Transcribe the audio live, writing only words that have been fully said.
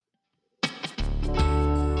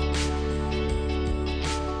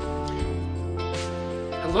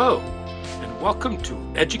Hello, and welcome to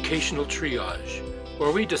Educational Triage,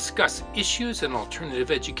 where we discuss issues in alternative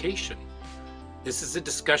education. This is a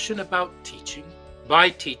discussion about teaching, by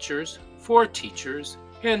teachers, for teachers,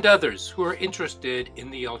 and others who are interested in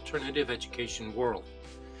the alternative education world.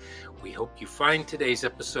 We hope you find today's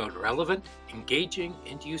episode relevant, engaging,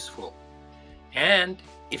 and useful. And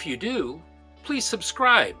if you do, please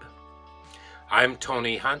subscribe. I'm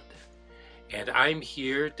Tony Hunt, and I'm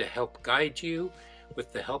here to help guide you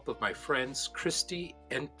with the help of my friends Christy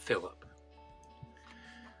and Philip.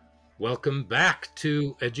 Welcome back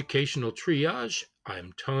to Educational Triage.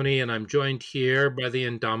 I'm Tony, and I'm joined here by the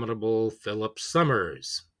indomitable Philip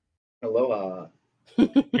Summers. Aloha.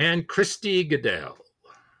 And Christy Goodell.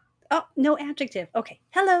 Oh, no adjective. Okay.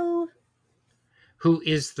 Hello. Who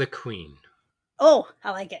is the queen Oh,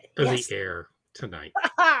 I like it. of Yes. the air tonight.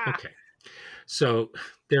 Okay. So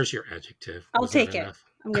there's your adjective. I'll Was take that it. enough?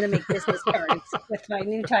 I'm going to make business cards with my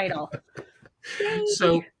new title.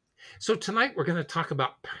 Yay. So tonight we're going to talk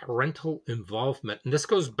about parental involvement. And this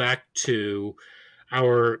goes back to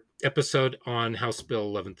our episode on House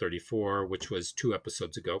Bill 1134, which was 2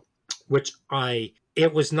 episodes ago,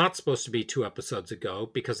 it was not supposed to be 2 episodes ago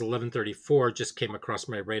because 1134 just came across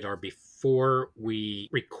my radar before we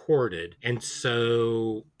recorded. And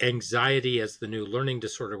so anxiety as the new learning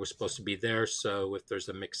disorder was supposed to be there. So if there's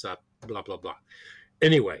a mix up, blah, blah, blah.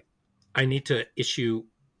 Anyway, I need to issue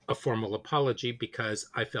a formal apology because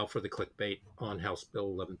I fell for the clickbait on House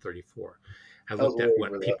Bill 1134. I looked at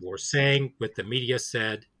what people were saying, what the media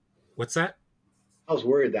said. What's that? I was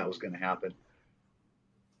worried that was going to happen.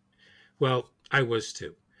 Well, I was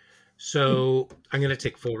too. So I'm going to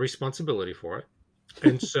take full responsibility for it.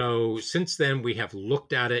 And so since then, we have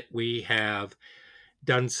looked at it. We have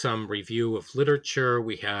done some review of literature.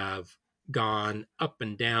 We have gone up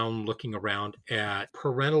and down looking around at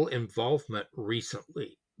parental involvement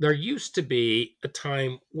recently. There used to be a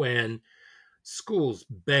time when schools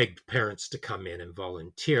begged parents to come in and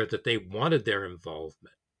volunteer, that they wanted their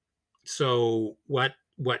involvement. So what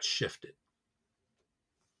shifted?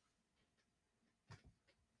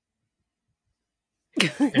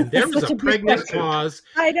 And there was a pregnant pause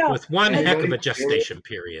with one heck of a gestation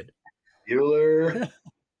period. Bueller.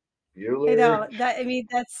 I know that. I mean,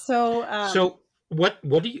 that's so. So what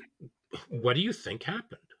do you think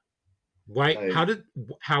happened? Why?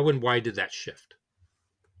 How and why did that shift?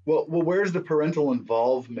 Well, where's the parental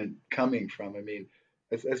involvement coming from? I mean,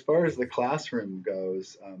 as far as the classroom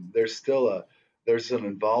goes, there's an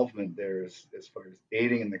involvement there as far as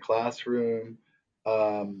aiding in the classroom.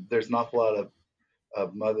 There's an awful lot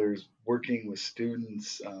of mothers working with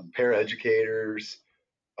students, paraeducators.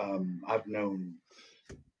 I've known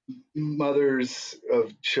mothers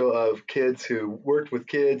of kids who worked with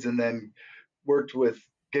kids and then worked with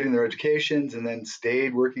getting their educations and then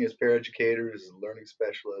stayed working as paraeducators, learning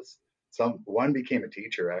specialists. One became a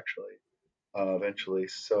teacher actually, eventually.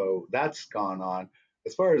 So that's gone on.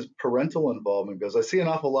 As far as parental involvement goes, I see an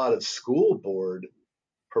awful lot of school board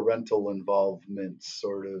parental involvement,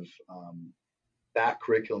 sort of that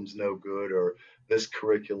curriculum's no good or this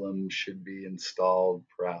curriculum should be installed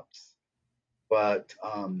perhaps. But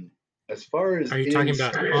as far as are you talking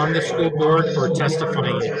about on the school board or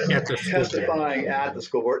testifying at the school testifying board? At the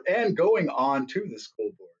school board and going on to the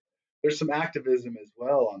school board? There's some activism as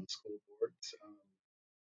well on the school boards.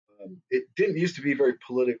 It didn't used to be very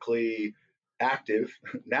politically active.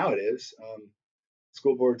 Now it is.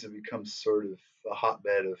 School boards have become sort of a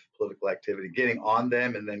hotbed of political activity, getting on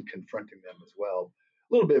them and then confronting them as well.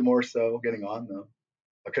 A little bit more so, getting on them,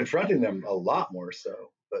 confronting them a lot more so.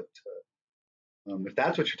 But if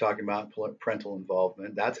that's what you're talking about, parental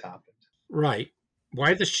involvement, that's happened. Right.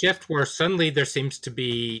 Why the shift where suddenly there seems to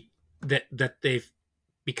be that they've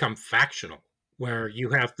become factional, where you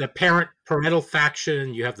have the parental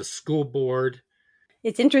faction, you have the school board.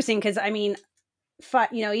 It's interesting because, I mean,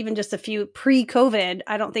 even just a few pre-COVID,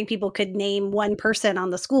 I don't think people could name one person on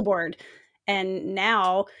the school board. And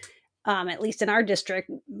now, at least in our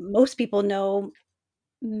district, most people know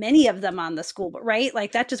many of them on the school board, right?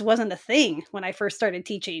 Like that just wasn't a thing when I first started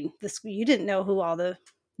teaching this. You didn't know who all the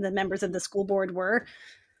members of the school board were,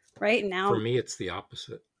 right? Now, for me, it's the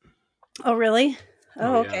opposite. Oh, really?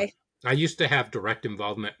 Oh, okay. I used to have direct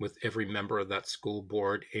involvement with every member of that school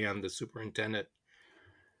board and the superintendent.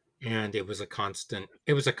 And it was a constant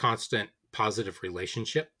positive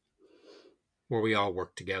relationship where we all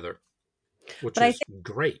worked together, which is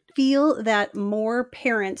great. I feel that more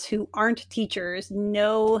parents who aren't teachers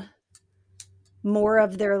know more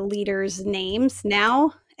of their leaders' names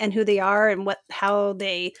now and who they are and how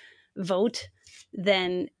they vote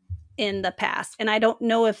than in the past. And I don't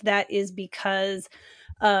know if that is because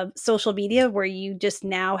of social media where you just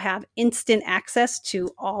now have instant access to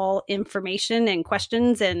all information and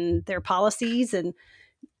questions and their policies and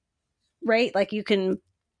right, like you can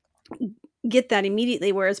get that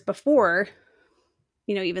immediately, whereas before,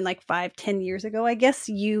 even like 5-10 years ago, I guess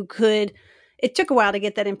you could, it took a while to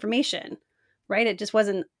get that information, right? It just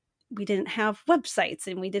wasn't, we didn't have websites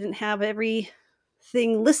and we didn't have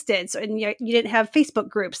everything listed. So, and you didn't have Facebook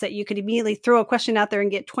groups that you could immediately throw a question out there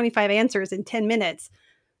and get 25 answers in 10 minutes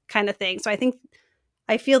kind of thing. So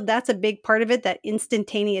I feel that's a big part of it, that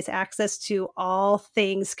instantaneous access to all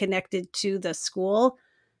things connected to the school,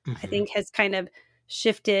 I Mm-hmm. think has kind of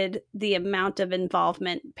shifted the amount of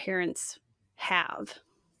involvement parents have.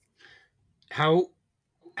 How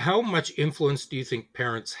how much influence do you think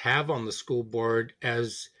parents have on the school board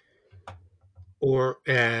as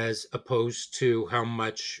opposed to how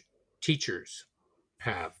much teachers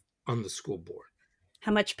have on the school board?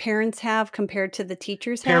 How much parents have compared to the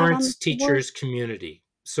teachers have on the Parents, school board? teachers, community.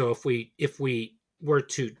 So if we were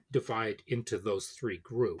to divide into those three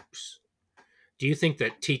groups, do you think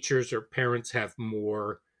that teachers or parents have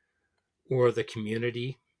more, or the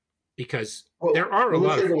community? Because there are a Well, let's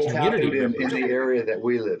lot look of at what's community happened in members. the area that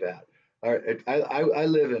we live at. All right, I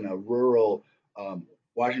live in a rural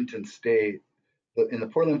Washington State, in the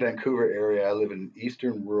Portland, Vancouver area. I live in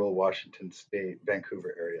eastern rural Washington State,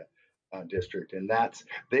 Vancouver area district, and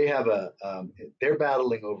they have they're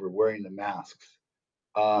battling over wearing the masks,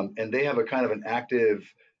 and they have a kind of an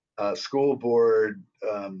active school board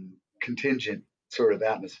contingent sort of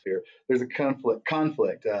atmosphere. There's a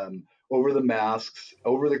conflict over the masks,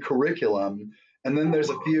 over the curriculum, and then there's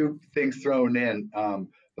a few things thrown in.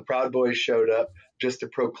 The Proud Boys showed up just to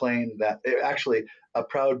proclaim that actually a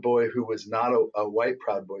Proud Boy who was not a white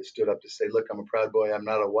Proud Boy stood up to say, "Look, I'm a Proud Boy. I'm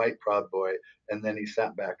not a white Proud Boy," and then he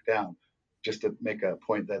sat back down just to make a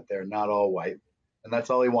point that they're not all white, and that's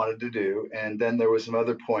all he wanted to do. And then there was some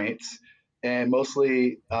other points, and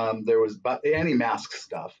mostly there was anti-mask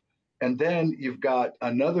stuff. And then you've got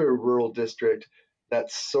another rural district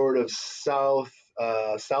that's sort of southwest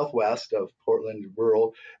of Portland,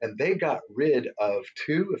 rural, and they got rid of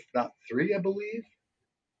two, if not three, I believe.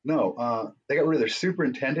 No, they got rid of their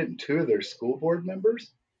superintendent and two of their school board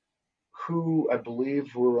members, who I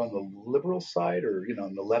believe were on the liberal side or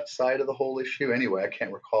on the left side of the whole issue. Anyway, I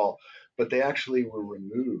can't recall, but they actually were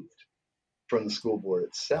removed from the school board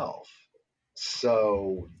itself.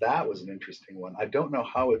 So that was an interesting one. I don't know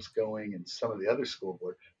how it's going in some of the other school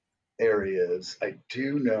board areas. I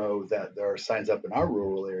do know that there are signs up in our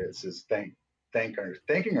rural areas that says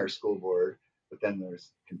thanking our school board, but then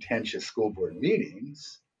there's contentious school board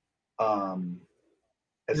meetings. Um,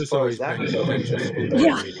 as There's far as always that been goes, contentious school board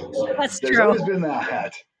Yeah, meetings. that's there's true. always been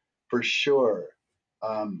that for sure.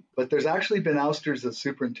 But there's actually been ousters of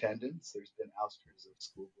superintendents. There's been ousters of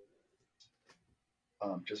school board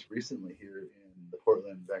just recently here in the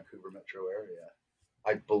Portland, Vancouver metro area.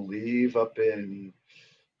 I believe up in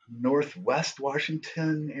Northwest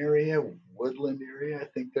Washington area, Woodland area. I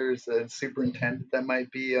think there's a superintendent that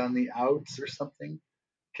might be on the outs or something.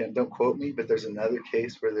 Don't quote me, but there's another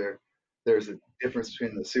case where there's a difference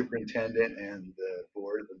between the superintendent and the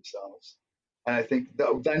board themselves. And I think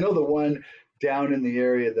I know the one down in the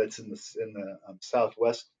area that's in the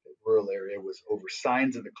southwest rural area was over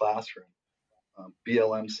signs in the classroom,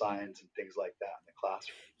 BLM signs and things like that in the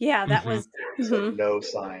classroom. Yeah, that Mm-hmm. was. So Mhm. no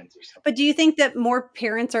signs or something. But do you think that more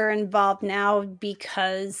parents are involved now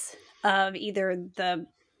because of either the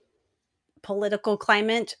political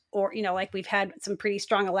climate or, like we've had some pretty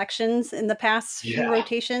strong elections in the past few Yeah,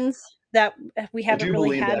 rotations that we I haven't do really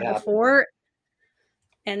believe that had happened. before?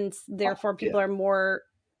 And therefore Yeah. people are more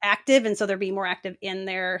active. And so they're being more active in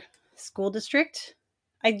their school district.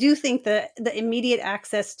 I do think that the immediate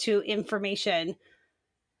access to information,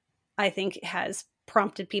 I think, has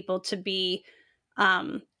prompted people to be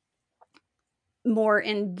um, more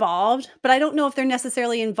involved, but I don't know if they're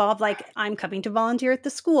necessarily involved. Like, I'm coming to volunteer at the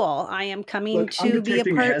school. I am coming Look, I'm to be a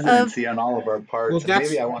detecting a part of. hesitancy on all of our Well, parts, and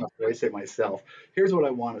maybe that's I want to voice it myself. Here's what I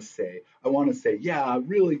want to say. I want to say, yeah,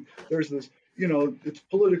 really, there's this, it's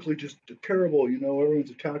politically just terrible.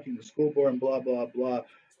 Everyone's attacking the school board and blah, blah, blah.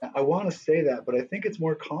 I want to say that, but I think it's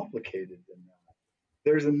more complicated than that.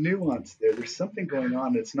 There's a nuance there. There's something going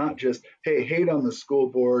on. It's not just, hey, hate on the school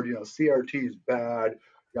board, CRT is bad.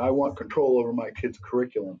 I want control over my kid's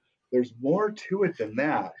curriculum. There's more to it than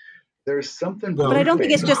that. There's something But I well, don't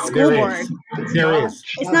think it's brewing just out school there there. board. is, It's there not is,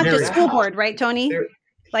 It's just not there just is. school that. board, right, Tony? There,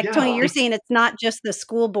 Like, Tony, yeah, you're saying it's not just the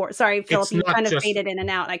school board. Sorry, Philip, It's you not kind of just. faded in and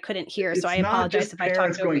out. I couldn't hear, so I it's not apologize just if I parents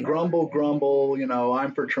talked over going you. grumble, grumble.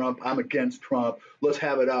 I'm for Trump. I'm against Trump. Let's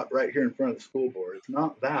have it out right here in front of the school board. It's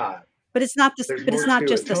not that. But it's not just There's more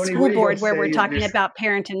to it. the Tony, what school do you got board to where say? we're talking about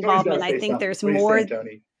parent Tony's got to involvement. I say think something. there's What are you more. saying,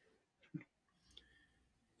 Tony?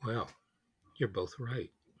 Well, you're both right.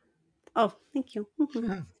 Oh, thank you.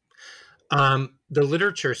 Mhm. The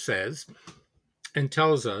literature says and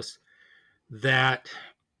tells us that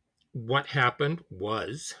what happened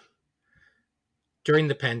was during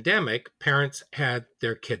the pandemic, parents had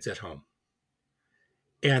their kids at home,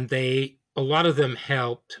 and a lot of them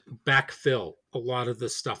helped backfill a lot of the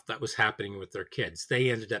stuff that was happening with their kids. They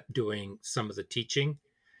ended up doing some of the teaching.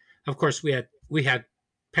 Of course, we had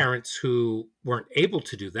parents who weren't able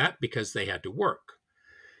to do that because they had to work.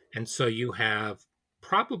 And so you have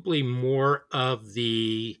probably more of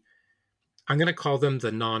the, I'm going to call them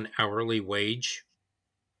the non-hourly wage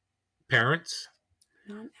parents,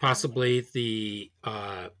 Non-hourly. possibly the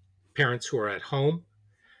parents who are at home,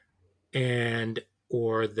 and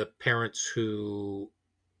or the parents who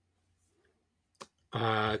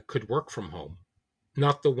could work from home,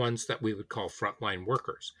 not the ones that we would call frontline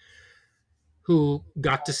workers, who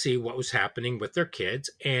got to see what was happening with their kids,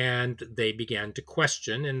 and they began to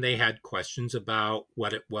question, and they had questions about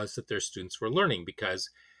what it was that their students were learning, because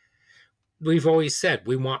we've always said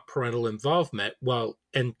we want parental involvement, well,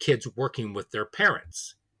 and kids working with their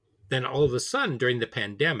parents. Then all of a sudden during the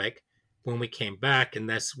pandemic, when we came back, and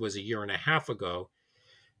this was a year and a half ago,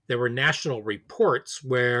 there were national reports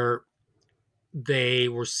where they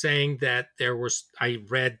were saying that there was, I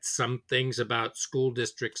read some things about school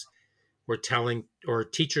districts were telling, or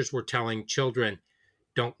teachers were telling children,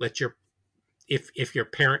 don't let your, if your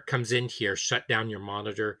parent comes in here, shut down your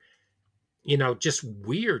monitor. Just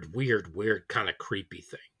weird kind of creepy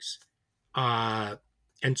things. uh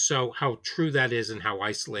and so how true that is and how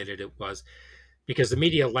isolated it was, because the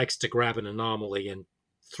media likes to grab an anomaly and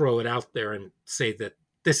throw it out there and say that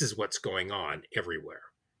this is what's going on everywhere,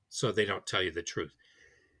 so they don't tell you the truth,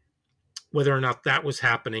 whether or not that was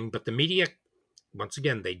happening. But the media, once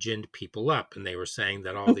again, they ginned people up, and they were saying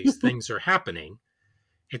that all these things are happening,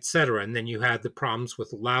 etc. And then you had the problems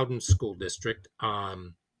with Loudon School District,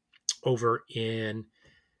 over in,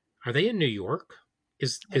 are they in New York?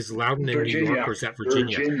 Is Loudon in New York, or Virginia. is that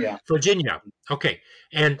Virginia? Virginia. Virginia. Okay.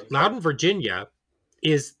 And Loudon, Virginia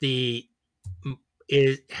is the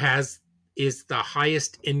has is the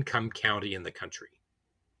highest income county in the country.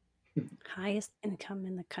 Highest income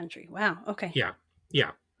in the country. Wow. Okay. Yeah.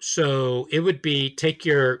 Yeah. So it would be, take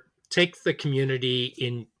the community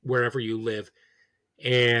in wherever you live,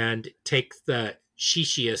 and take the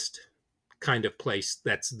shishiest kind of place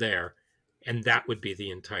that's there, and that would be the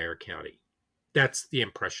entire county. That's the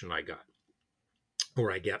impression I got, or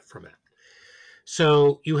I get from it.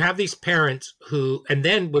 So you have these parents who, and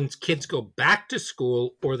then when kids go back to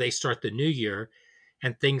school or they start the new year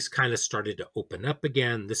and things kind of started to open up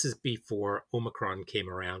again, this is before Omicron came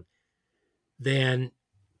around, then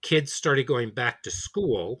kids started going back to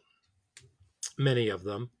school, many of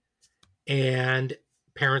them, and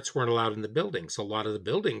parents weren't allowed in the buildings. A lot of the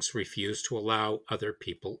buildings refused to allow other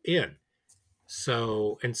people in.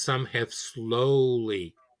 So, and some have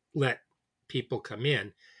slowly let people come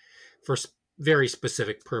in for very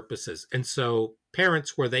specific purposes. And so,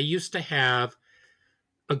 parents, where they used to have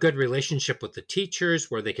a good relationship with the teachers,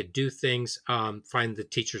 where they could do things, find the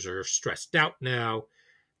teachers are stressed out now,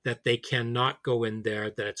 that they cannot go in there,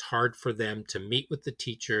 that it's hard for them to meet with the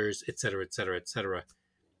teachers, et cetera, et cetera, et cetera.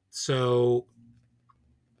 So,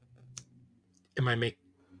 am I make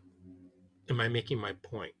am I making my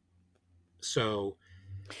point? So,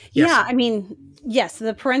 yes. Yeah. I mean, yes,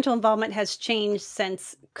 the parental involvement has changed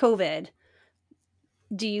since COVID.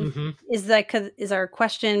 Do you, Mm-hmm. is that, is our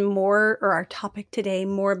question more, or our topic today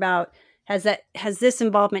more about, has this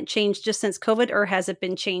involvement changed just since COVID, or has it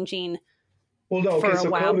been changing Well, no, okay, for a so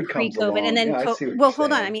while COVID comes pre-COVID? And along. then, Yeah, I see what you're well,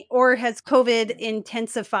 hold on. I saying. mean, or has COVID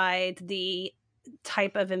intensified the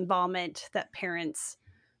type of involvement that parents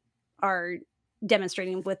are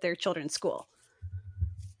demonstrating with their children's school?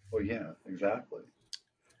 Well, yeah, exactly.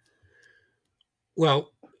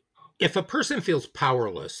 Well, if a person feels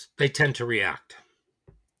powerless, they tend to react,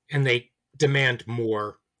 and they demand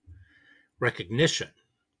more recognition,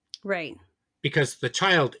 Right. because the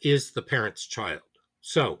child is the parent's child.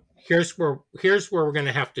 So here's where we're going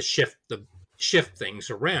to have to shift things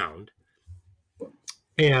around.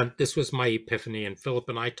 And this was my epiphany, and Philip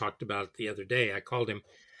and I talked about it the other day. I called him,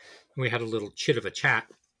 and we had a little chit of a chat.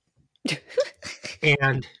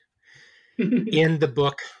 And in the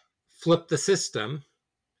book Flip the System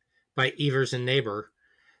by Evers and Neighbor,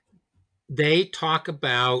 they talk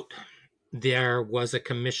about, there was a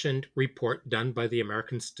commissioned report done by the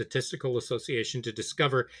American Statistical Association to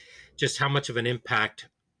discover just how much of an impact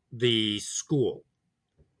the school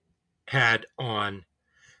had on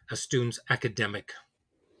a student's academic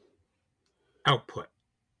output.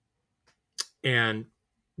 And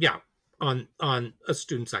yeah, on a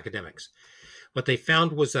student's academics. What they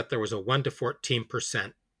found was that there was a 1 to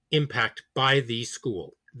 14% impact by the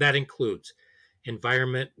school. That includes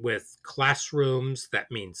environment with classrooms,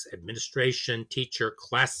 that means administration, teacher,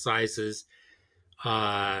 class sizes,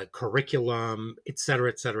 curriculum, et cetera,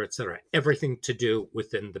 et cetera, et cetera. Everything to do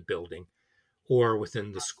within the building or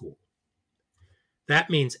within the school. That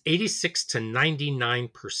means 86 to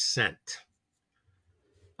 99%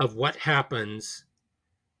 of what happens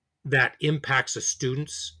that impacts a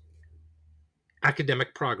student's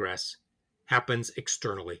academic progress happens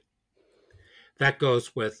externally. That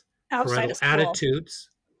goes with Outside parental of school. attitudes.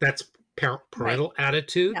 That's Right. parental Yeah.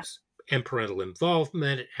 attitudes and parental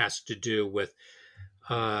involvement. It has to do with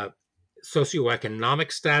uh,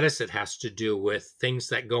 socioeconomic status. It has to do with things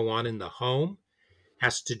that go on in the home. It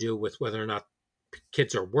has to do with whether or not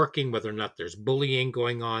kids are working, whether or not there's bullying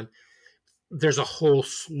going on. There's a whole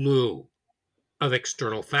slew of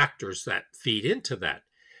external factors that feed into that.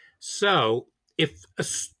 So if a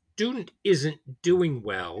student isn't doing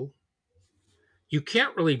well, you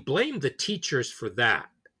can't really blame the teachers for that.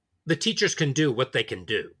 The teachers can do what they can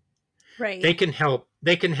do. Right. They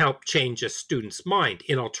can help change a student's mind.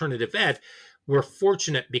 In alternative ed, we're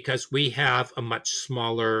fortunate because we have a much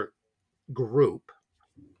smaller group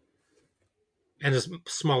and a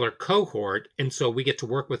smaller cohort, and so we get to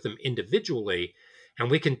work with them individually, and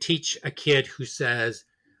we can teach a kid who says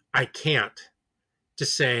I can't to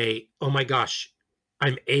say, oh my gosh,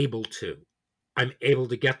 I'm able to. I'm able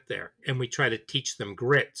to get there. And we try to teach them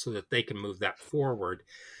grit so that they can move that forward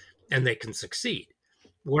and they can succeed.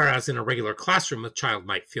 Whereas in a regular classroom, a child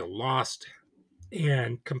might feel lost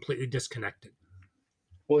and completely disconnected.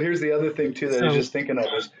 Well, here's the other thing too that I was So, just thinking of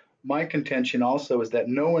is my contention also is that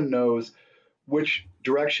no one knows which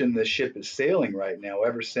direction the ship is sailing right now.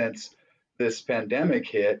 Ever since this pandemic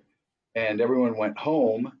hit and everyone went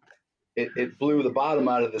home, it blew the bottom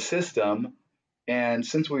out of the system. And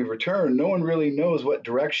since we've returned, no one really knows what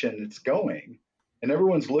direction it's going. And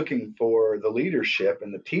everyone's looking for the leadership,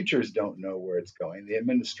 and the teachers don't know where it's going. The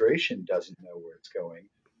administration doesn't know where it's going.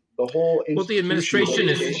 The whole well, the institution of administration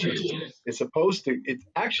is, education is supposed to, it's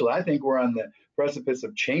actually, I think we're on the precipice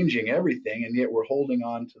of changing everything, and yet we're holding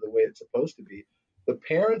on to the way it's supposed to be. The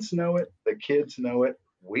parents know it, the kids know it,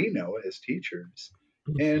 we know it as teachers.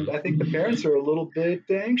 And Mhm. I think the parents are a little bit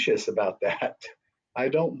anxious about that. I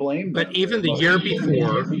don't blame But them very even the much. year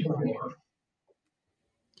before,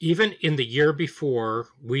 even in the year before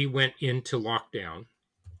we went into lockdown,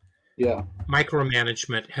 Yeah.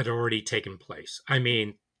 micromanagement had already taken place. I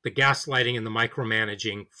mean, the gaslighting and the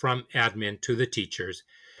micromanaging from admin to the teachers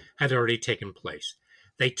had already taken place.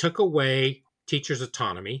 They took away teachers'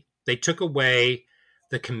 autonomy. They took away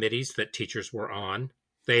the committees that teachers were on.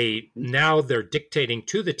 They're dictating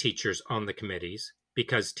to the teachers on the committees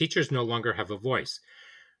because teachers no longer have a voice.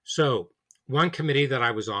 So, one committee that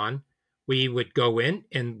I was on, we would go in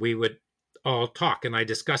and we would all talk, and I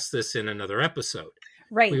discussed this in another episode.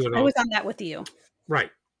 We Right. would I was all on that with you.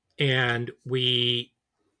 Right. And we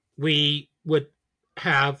would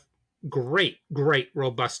have great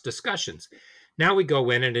robust discussions. Now we go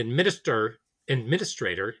in and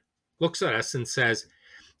administrator looks at us and says,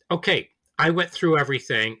 "Okay, I went through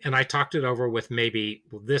everything and I talked it over with maybe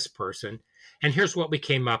this person, and here's what we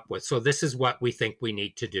came up with. So this is what we think we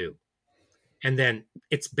need to do." And then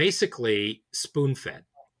it's basically spoon-fed.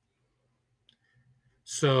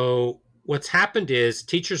 So what's happened is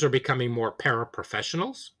teachers are becoming more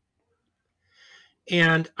paraprofessionals.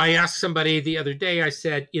 And I asked somebody the other day, I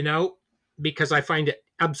said, because I find it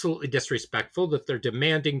absolutely disrespectful that they're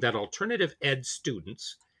demanding that alternative ed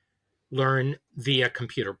students learn via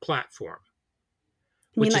computer platform,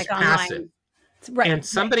 I mean, which is like passive. online. Right. And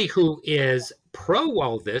somebody who is pro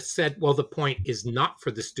all this said, well, the point is not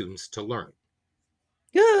for the students to learn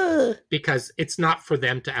Ugh. because it's not for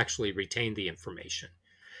them to actually retain the information.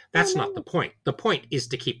 Oh That's not the no. point. The point is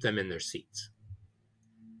to keep them in their seats.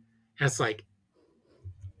 And it's like,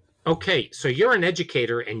 okay, so you're an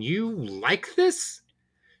educator and you like this?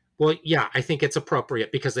 Well, yeah, I think it's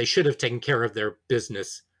appropriate because they should have taken care of their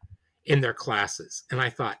business in their classes. And I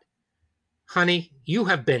thought, honey, you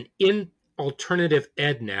have been in alternative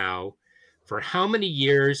ed now for how many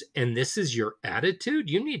years? And this is your attitude?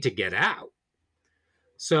 You need to get out.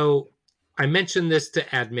 So I mentioned this to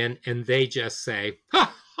admin, and they just say,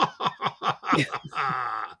 ha, ha, ha, ha,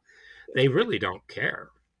 ha. They really don't care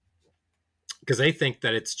because they think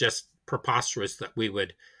that it's just preposterous that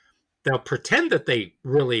they'll pretend that they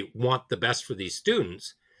really want the best for these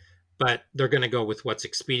students, but they're going to go with what's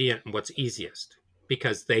expedient and what's easiest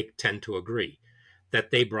because they tend to agree that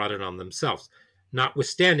they brought it on themselves.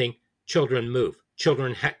 Notwithstanding, children move.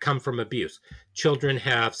 Children come from abuse. Children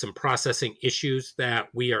have some processing issues that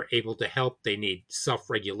we are able to help. They need self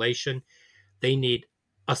regulation. They need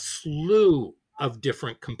a slew of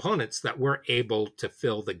different components that we're able to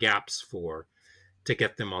fill the gaps for to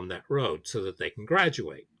get them on that road so that they can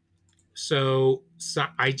graduate. So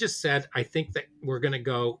I just said, I think that we're going to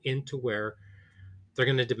go into where they're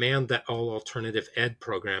going to demand that all alternative ed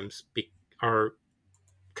programs are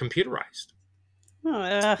computerized, Oh,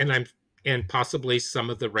 and I'm and possibly some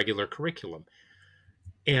of the regular curriculum.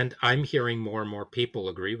 And I'm hearing more and more people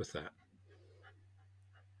agree with that.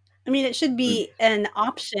 I mean, it should be an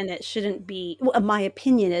option. It shouldn't be. Well, my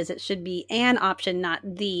opinion is it should be an option, not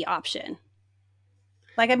the option.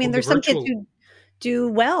 Like, I mean, Well, the there's some kids virtual. who do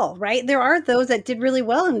well, right? There are those that did really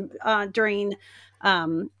well during,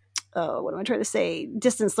 um, oh, what am I trying to say?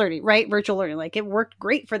 Distance learning, right? Virtual learning, like it worked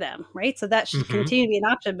great for them, right? So that should Mm-hmm. continue to be an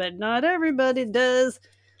option, but not everybody does.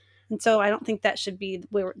 And so I don't think that should be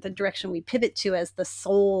where the direction we pivot to as the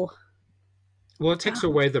sole. Well, it takes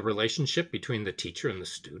Um, away the relationship between the teacher and the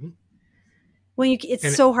student. when it's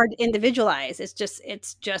And so hard to individualize. It's just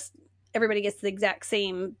everybody gets the exact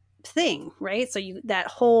same thing, right? So you that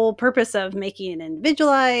whole purpose of making it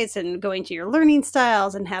individualized and going to your learning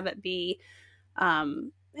styles and have it be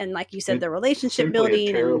and like you said, It's the relationship simply a building,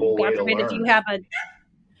 and terrible God way to forbid if you learn. have a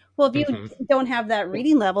well, if you mm-hmm. don't have that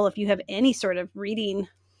reading level, if you have any sort of reading,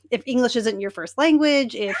 if English isn't your first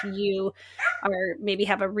language, if you are maybe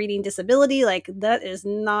have a reading disability, like that is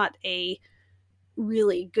not a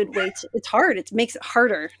really good way to it's hard. It makes it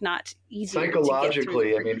harder, not easier to get through the Psychologically,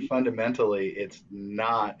 I mean, curriculum. fundamentally, it's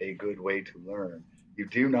not a good way to learn. You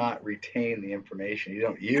do not retain the information. You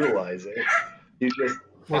don't utilize it. You just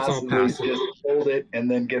Well, it's all passively passive. just hold it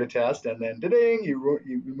and then get a test and then ding,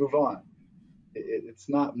 you move on. It's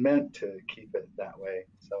not meant to keep it that way.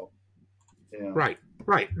 So, you know, Right,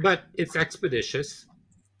 right. But it's expeditious.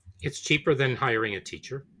 It's cheaper than hiring a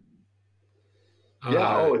teacher.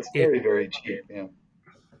 yeah. Oh, it's It very, very cheap. Yeah.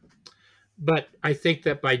 but I think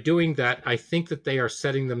that by doing that, I think that they are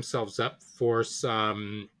setting themselves up for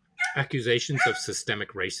some accusations of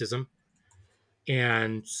systemic racism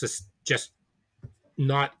and just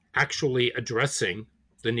not actually addressing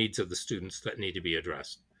the needs of the students that need to be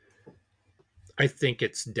addressed. I think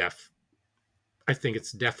it's deaf. I think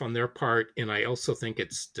it's deaf on their part, and I also think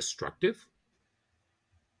it's destructive.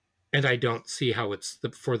 And I don't see how it's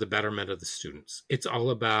for the betterment of the students. It's all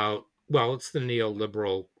about, well, it's the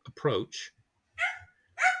neoliberal approach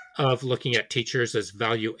of looking at teachers as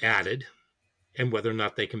value added and whether or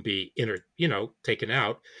not they can be taken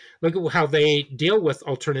out. Look at how they deal with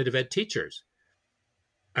alternative ed teachers.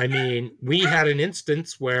 I mean, we had an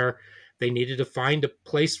instance where they needed to find a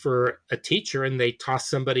place for a teacher and they tossed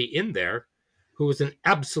somebody in there who was an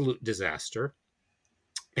absolute disaster,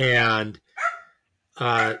 and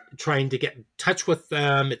trying to get in touch with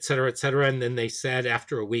them, et cetera, et cetera. And then they said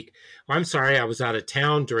after a week, well, I'm sorry, I was out of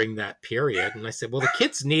town during that period. And I said, well, the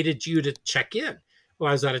kids needed you to check in. Well,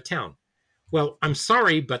 I was out of town. Well, I'm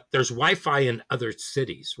sorry, but there's Wi Fi in other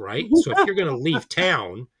cities, right? So if you're going to leave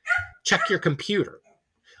town, check your computer.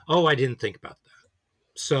 Oh, I didn't think about that.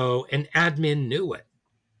 So an admin knew it.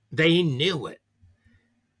 They knew it.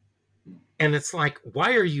 And it's like,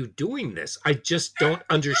 why are you doing this? I just don't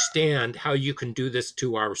understand how you can do this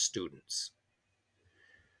to our students.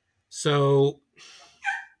 So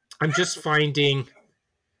I'm just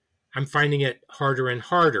I'm finding it harder and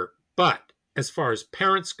harder. But as far as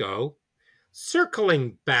parents go,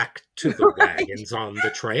 circling back to the Right. wagons on the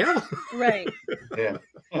trail. Right. Yeah.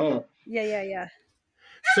 Uh, Yeah, yeah, yeah.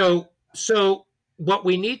 So what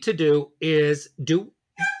we need to do is do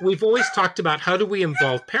we've always talked about how do we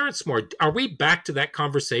involve parents more? Are we back to that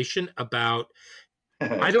conversation about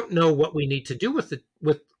I don't know what we need to do with it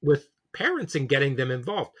with parents and getting them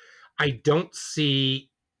involved. I don't see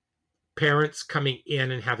parents coming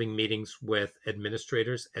in and having meetings with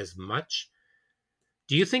administrators as much.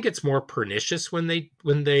 Do you think it's more pernicious when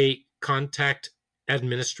they contact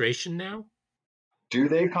administration now? do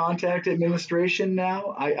they contact administration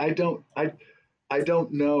now? I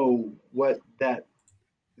don't know what that.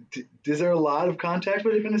 Is there a lot of contact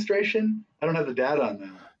with administration? I don't have the data on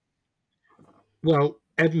that. Well,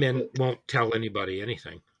 admin But won't tell anybody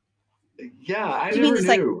anything. yeah, I You mean never just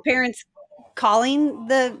like knew. parents calling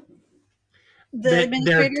the They're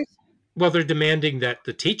administrators? well, they're demanding that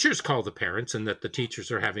the teachers call the parents and that the teachers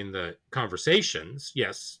are having the conversations.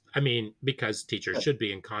 Yes, I mean because teachers should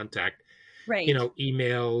be in contact, Right.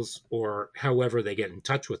 emails or however they get in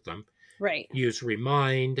touch with them. Right. Use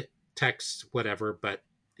Remind. text, whatever. But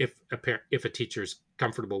if a teacher's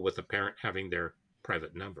comfortable with a parent having their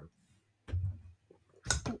private number,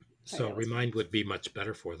 Sorry, so that was me. Remind would be much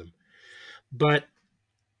better for them. But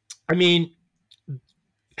I mean,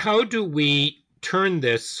 how do we turn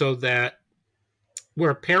this so that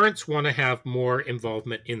where parents want to have more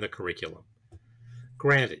involvement in the curriculum?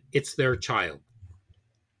 Granted, it's their child.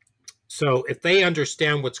 So if they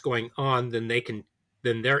understand what's going on, then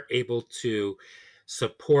they're able to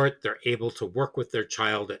support, they're able to work with their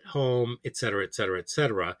child at home, et cetera, et cetera, et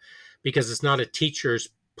cetera, because it's not a teacher's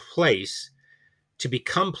place to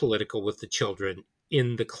become political with the children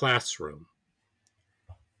in the classroom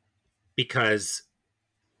because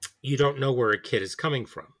you don't know where a kid is coming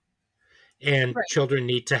from. And Right. children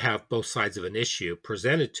need to have both sides of an issue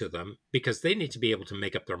presented to them because they need to be able to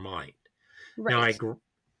make up their mind. Now, Right.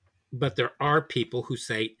 but there are people who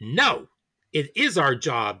say, no, it is our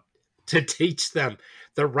job to teach them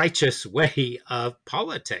the righteous way of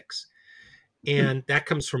politics. And that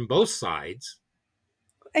comes from both sides.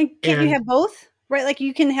 And can't you And have both? Right? Like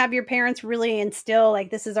you can have your parents really instill like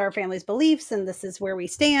this is our family's beliefs and this is where we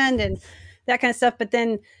stand and that kind of stuff. But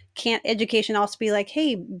then can't education also be like,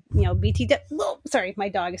 hey, BT? Sorry, my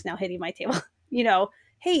dog is now hitting my table. you know,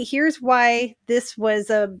 hey, here's why this was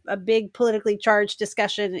a big politically charged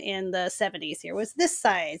discussion in the 70s. Here was this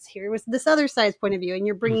side. Here was this other side's point of view, and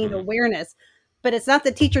you're bringing mhm. awareness. But it's not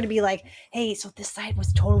the teacher to be like, hey, so this side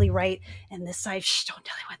was totally right, and this side, shh, don't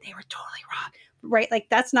tell anyone they were totally wrong, right? Like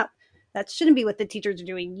that shouldn't be what the teachers are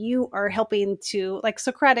doing. You are helping to like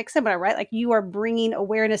Socratic seminar, right? Like you are bringing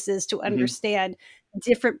awarenesses to Mhm. understand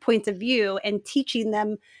different points of view and teaching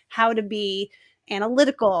them how to be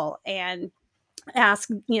analytical and ask,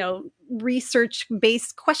 research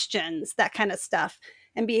based questions, that kind of stuff,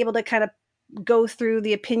 and be able to kind of go through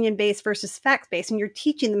the opinion based versus fact based. And you're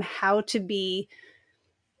teaching them how to be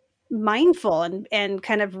mindful and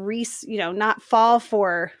kind of not fall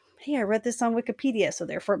for, hey, I read this on Wikipedia, so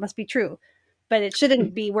therefore it must be true. But it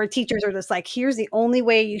shouldn't be where teachers are just like, here's the only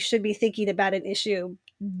way you should be thinking about an issue.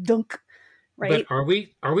 Dunk, But right? are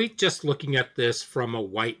we just looking at this from a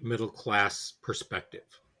white middle class perspective?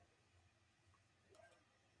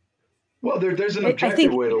 Well, there's an I objective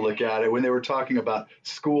think way to look at it when they were talking about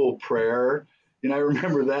school prayer. I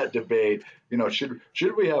remember that debate.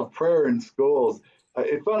 Should we have prayer in schools?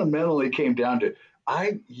 It fundamentally came down to,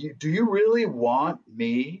 do you really want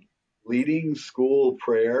me leading school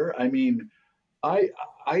prayer? I mean, I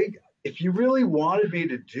I if you really wanted me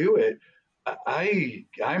to do it,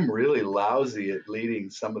 I'm really lousy at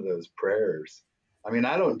leading some of those prayers. I mean,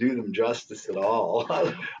 I don't do them justice at all.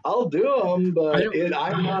 I'll do them, I but don't.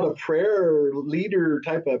 I'm not a prayer leader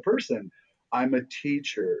type of person. I'm a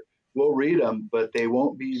teacher. We'll read them, but they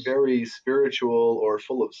won't be very spiritual or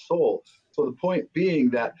full of soul. So the point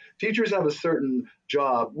being that teachers have a certain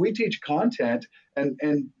job. We teach content,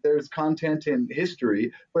 and there's content in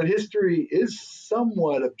history, but history is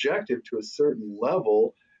somewhat objective to a certain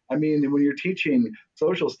level. I mean, when you're teaching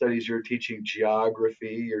social studies, you're teaching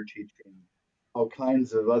geography, you're teaching all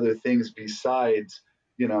kinds of other things besides,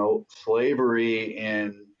 slavery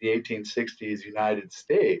in the 1860s United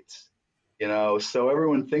States. So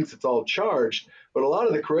everyone thinks it's all charged, but a lot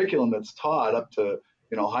of the curriculum that's taught up to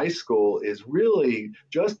high school is really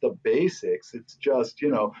just the basics. It's just,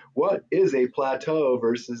 what is a plateau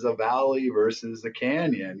versus a valley versus a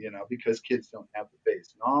canyon, because kids don't have the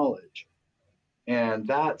base knowledge. And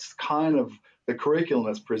that's kind of the curriculum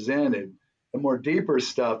that's presented. The more deeper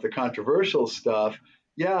stuff, the controversial stuff,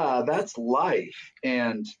 yeah, that's life.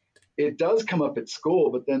 And it does come up at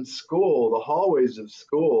school, but then school, the hallways of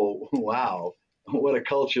school, wow, what a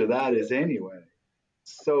culture that is anyway.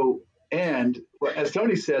 So, and as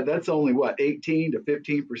Tony said, that's only what, 18 to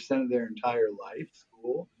 15% of their entire life,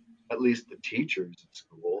 school, at least the teachers at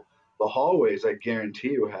school. The hallways, I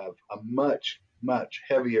guarantee you, have a much, much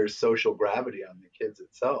heavier social gravity on the kids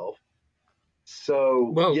itself.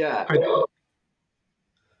 So, Well, yeah.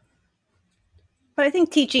 but I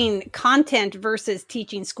think teaching content versus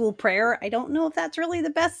teaching school prayer, I don't know if that's really the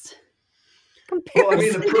best Well, I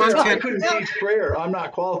mean, comparison to I talk content. couldn't about. teach prayer. I'm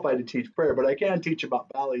not qualified to teach prayer, but I can teach about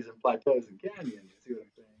valleys and plateaus and canyons. You see what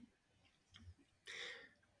I'm saying?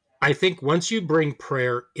 I think once you bring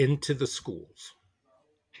prayer into the schools,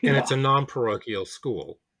 and it's Yeah. a non-parochial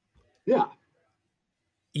school, Yeah.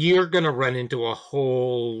 you're going to run into a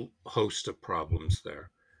whole host of problems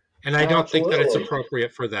there. And I don't think that it's Absolutely.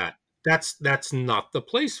 appropriate for that. That's not the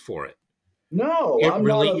place for it. No, It I'm not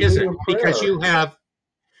really a big isn't of because prayer.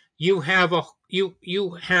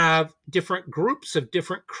 you have different groups of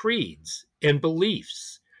different creeds and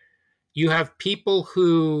beliefs. You have people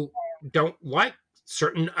who don't like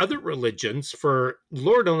certain other religions for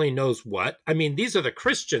Lord only knows what. I mean, these are the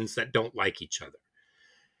Christians that don't like each other.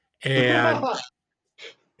 And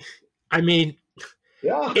I mean,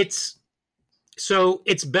 Yeah. it's so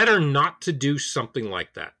it's better not to do something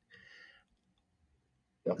like that.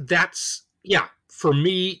 Yep. That's yeah, for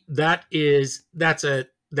me that's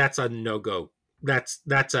a no go.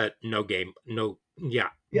 That's a no game. No, yeah,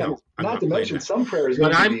 Yeah. no. I'm Not not to playing mention that. some prayers But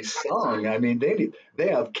need to I'm be sung. I mean, they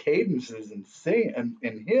have cadences and sing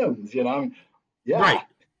and hymns. You know. I mean, yeah. right.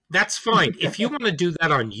 That's fine. If you want to do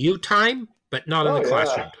that on you time, but not in Oh the yeah.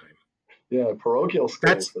 classroom time. Yeah. Parochial schools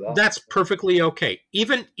That's for that. that's perfectly okay.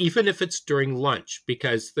 Even if it's during lunch,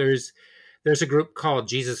 because there's a group called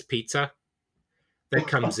Jesus Pizza that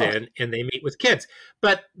comes in and they meet with kids.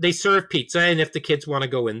 But they serve pizza, and if the kids want to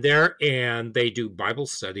go in there and they do Bible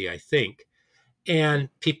study, I think. And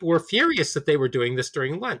people were furious that they were doing this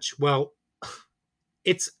during lunch. Well,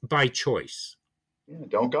 it's by choice. Yeah,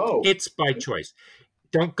 don't go. It's by choice.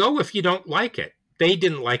 Don't go if you don't like it. They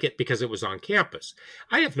didn't like it because it was on campus.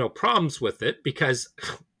 I have no problems with it because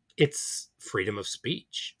it's freedom of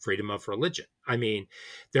speech, freedom of religion. I mean,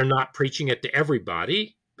 they're not preaching it to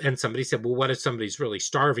everybody. And somebody said, well, what if somebody's really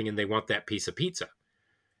starving and they want that piece of pizza?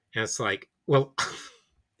 And it's like, well,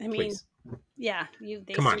 I mean, please, yeah,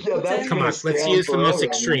 they come on, serve Yeah, pizza that's and come gonna on. Let's stand use the most forever. I mean,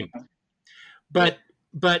 extreme. yeah.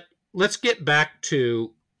 But let's get back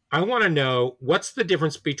to I want to know what's the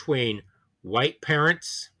difference between white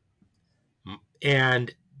parents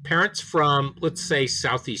and parents from, let's say,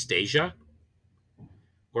 Southeast Asia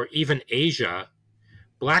or even Asia,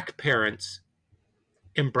 black parents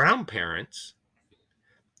and brown parents,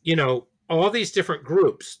 all these different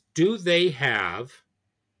groups, do they have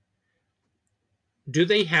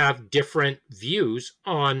different views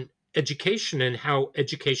on education and how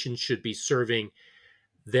education should be serving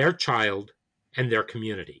their child and their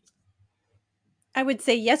community? I would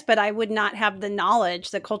say yes, but I would not have the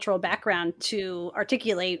knowledge, the cultural background to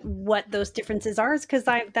articulate what those differences are, because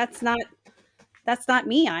I that's not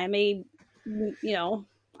me. I'm a you know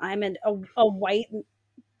I'm a white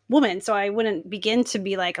woman, so I wouldn't begin to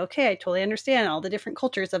be like, okay, I totally understand all the different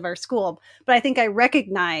cultures of our school. But I think I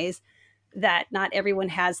recognize that not everyone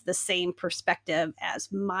has the same perspective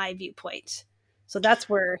as my viewpoint. So that's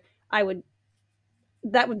where I would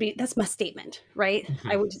that's my statement, right? Mm-hmm.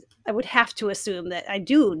 I would have to assume that I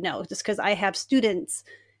do know, just because I have students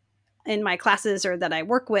in my classes or that I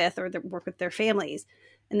work with or that work with their families,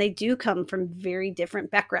 and they do come from very different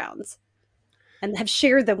backgrounds and have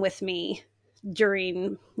shared them with me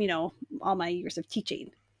during, all my years of teaching.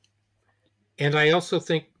 And I also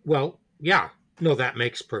think, well, yeah, no, that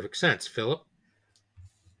makes perfect sense, Philip.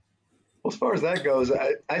 Well, as far as that goes,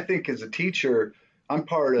 I think as a teacher, I'm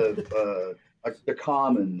part of the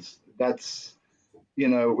Commons. That's,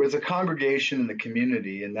 there's a congregation in the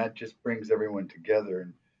community, and that just brings everyone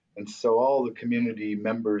together. And so all the community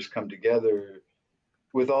members come together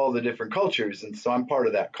with all the different cultures. And so I'm part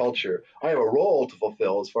of that culture. I have a role to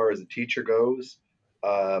fulfill as far as a teacher goes.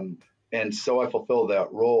 Um, and so I fulfill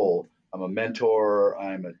that role. I'm a mentor,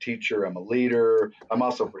 I'm a teacher, I'm a leader, I'm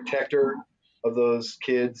also a protector of those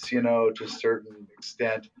kids, to a certain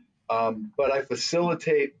extent. But I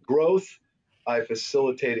facilitate growth, I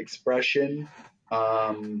facilitate expression.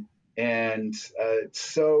 Um, and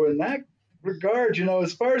so, in that regard,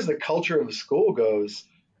 as far as the culture of the school goes,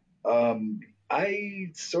 um, I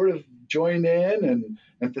sort of join in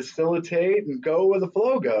and facilitate and go where the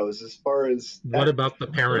flow goes as far as What that. about the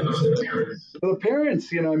parents? For the parents,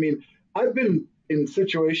 I mean, I've been in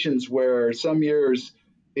situations where some years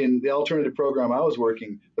in the alternative program I was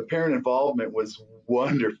working, the parent involvement was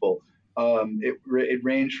wonderful. It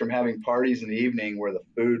ranged from having parties in the evening where the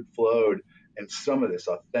food flowed, and some of this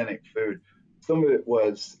authentic food. Some of it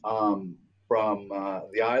was from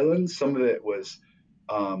the islands. Some of it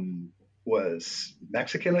um, was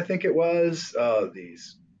Mexican, I think it was.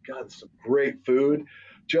 These God, some great food,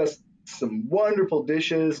 just some wonderful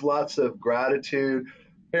dishes, lots of gratitude.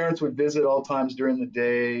 Parents would visit all times during the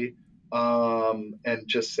day, and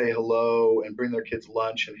just say hello and bring their kids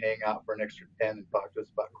lunch and hang out for an extra 10 and talk to us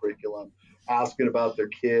about curriculum, asking about their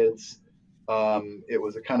kids. It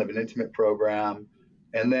was a kind of an intimate program.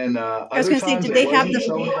 And then I was other going to say, times it wasn't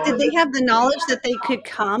so did they involved. have the knowledge that they could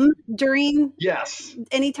come during Yes,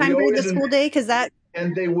 any we time during the always, school day? Because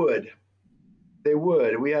and they would. They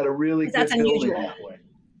would. We had a really that's good building unusual. that way.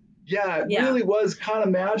 Yeah, it Yeah. really was kind of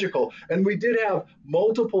magical. And we did have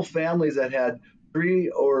multiple families that had three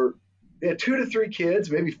or yeah, 2 to 3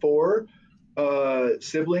 kids, maybe four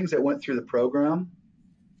siblings that went through the program.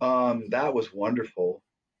 That was wonderful.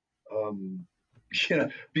 Um,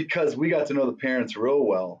 because we got to know the parents real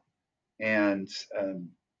well. And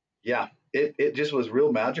yeah, it just was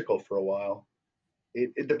real magical for a while.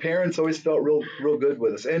 The parents always felt real good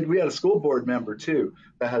with us, and we had a school board member too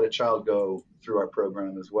that had a child go through our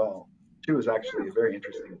program as well. She was actually a very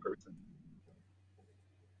interesting person.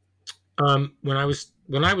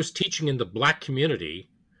 When I was teaching in the Black community,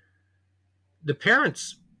 the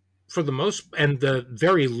parents, for the most, and the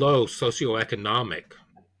very low socioeconomic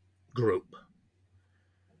group,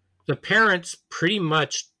 the parents pretty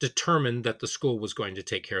much determined that the school was going to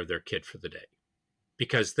take care of their kid for the day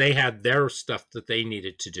because they had their stuff that they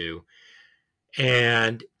needed to do.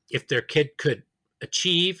 And if their kid could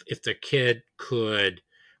achieve, if their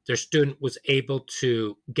student was able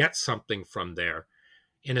to get something from there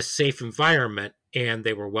in a safe environment and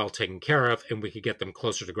they were well taken care of and we could get them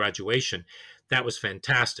closer to graduation, that was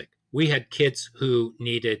fantastic. We had kids who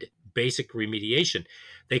needed basic remediation.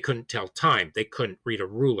 They couldn't tell time, they couldn't read a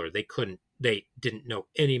ruler, they didn't know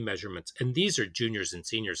any measurements. And these are juniors and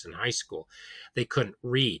seniors in high school. They couldn't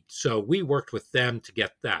read. So we worked with them to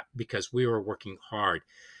get that because we were working hard.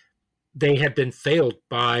 They had been failed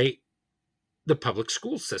by the public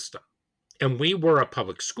school system. And we were a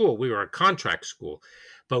public school, we were a contract school,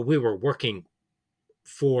 but we were working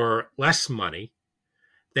for less money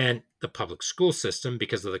than the public school system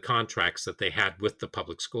because of the contracts that they had with the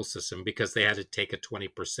public school system, because they had to take a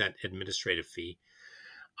 20% administrative fee.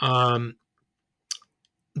 Um,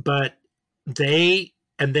 but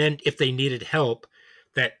and then if they needed help,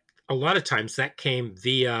 that a lot of times that came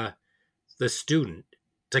via the student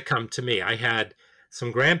to come to me. I had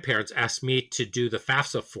some grandparents ask me to do the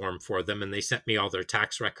FAFSA form for them, and they sent me all their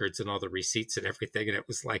tax records and all the receipts and everything. And it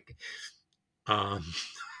was like, um,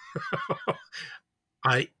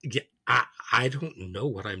 I, I don't know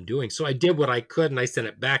what I'm doing. So I did what I could, and I sent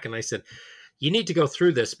it back, and I said, you need to go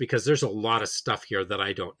through this because there's a lot of stuff here that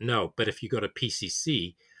I don't know. But if you go to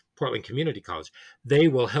PCC, Portland Community College, they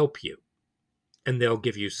will help you, and they'll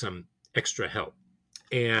give you some extra help.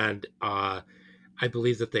 And I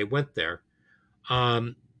believe that they went there.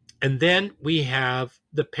 Um, and then we have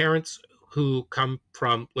the parents who come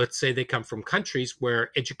from, let's say they come from countries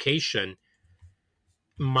where education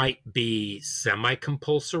might be semi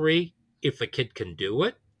compulsory if a kid can do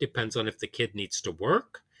it. Depends on if the kid needs to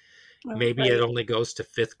work. Oh, Maybe it right. only goes to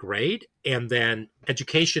fifth grade. And then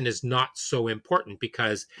education is not so important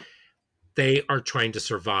because they are trying to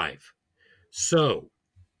survive. So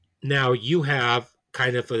now you have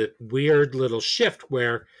kind of a weird little shift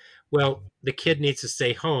where, well, the kid needs to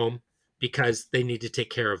stay home because they need to take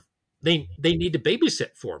care of, they need to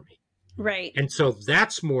babysit for me. Right. And so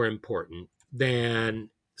that's more important than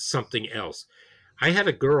something else. I had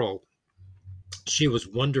a girl, she was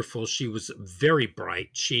wonderful. She was very bright.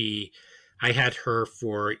 I had her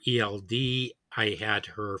for ELD. I had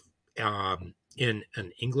her in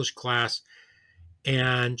an English class,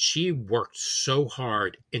 and she worked so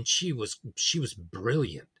hard, and she was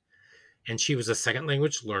brilliant, and she was a second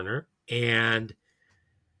language learner, and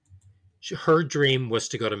her dream was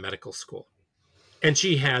to go to medical school, and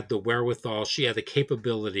she had the wherewithal, she had the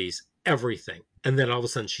capabilities, everything. And then all of a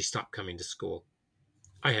sudden she stopped coming to school.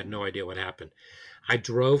 I had no idea what happened. I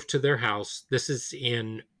drove to their house. This is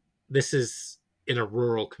in a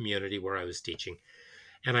rural community where I was teaching.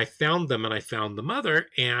 And I found them, and I found the mother,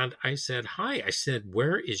 and I said, "Hi." I said,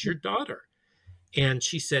 "Where is your daughter?" And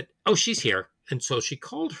she said, "Oh, she's here." And so she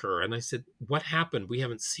called her, and I said, "What happened? We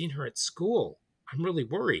haven't seen her at school. I'm really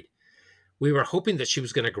worried. We were hoping that she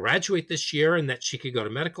was going to graduate this year and that she could go to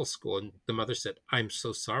medical school." And the mother said, "I'm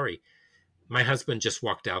so sorry. My husband just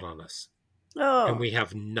walked out on us, and Oh, we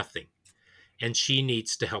have nothing. And she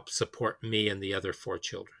needs to help support me and the other four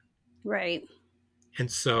children." right. And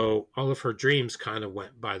so all of her dreams kind of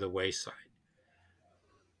went by the wayside,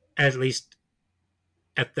 at least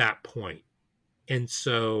at that point. And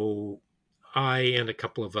so I and a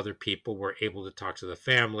couple of other people were able to talk to the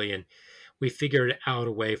family, and we figured out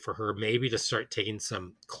a way for her maybe to start taking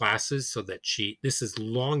some classes so that this is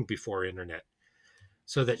long before internet,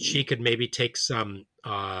 so that she could maybe take some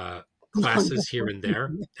Long classes here before and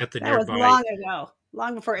there at the that was nearby. long ago,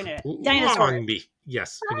 long before internet. Dinosaurs. Long be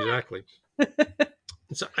Yes, exactly.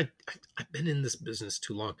 So I've been in this business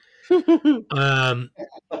too long. Um,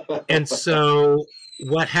 and so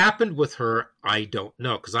what happened with her, I don't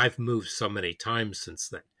know, because I've moved so many times since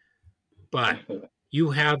then. But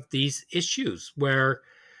you have these issues where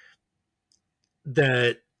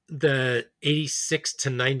the the 86 to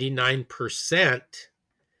 99%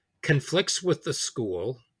 conflicts with the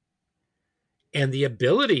school and the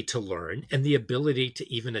ability to learn and the ability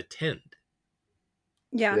to even attend.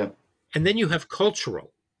 Yeah. Yeah. And then you have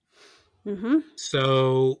cultural. Mm-hmm.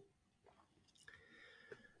 So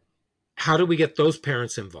How do we get those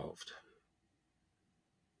parents involved?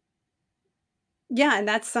 Yeah, and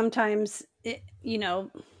that's sometimes,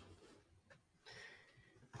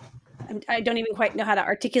 I don't even quite know how to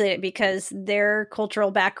articulate it because their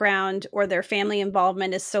cultural background or their family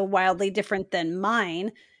involvement is so wildly different than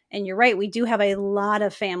mine. And you're right, we do have a lot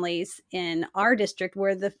of families in our district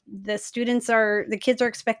where the kids are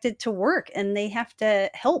expected to work and they have to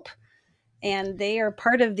help, and they are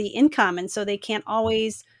part of the income, and so they can't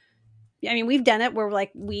always. I mean, we've done it where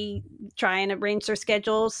like we try and arrange their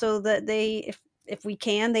schedules so that if we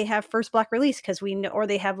can, they have first block release because we know, or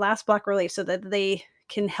they have last block release so that they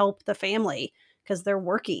can help the family because they're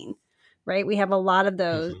working. Right? We have a lot of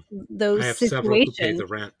those Hmm. I those have several who pay situations. the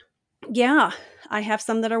rent. Yeah, I have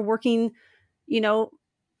some that are working. You know,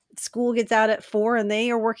 school gets out at 4 and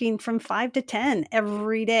they are working from 5 to 10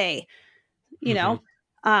 every day. You Hmm. know,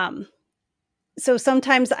 um, so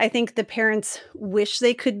sometimes I think the parents wish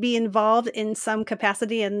they could be involved in some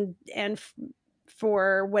capacity, and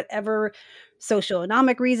for whatever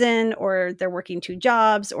socioeconomic reason, or they're working two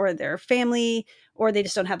jobs, or their family, or they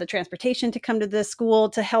just don't have the transportation to come to the school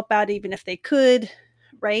to help out even if they could,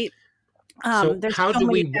 right? So There's how so do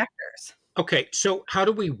many we? factors. Okay, so how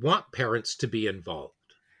do we want parents to be involved?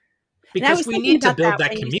 And I Because was we thinking need to about that build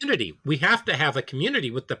that when you community. We have to have a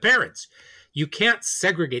community with the parents. You can't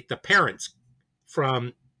segregate the parents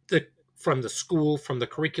from the from the school, from the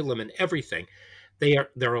curriculum and everything. They're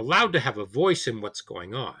allowed to have a voice in what's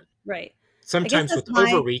going on. right. I guess Sometimes that's with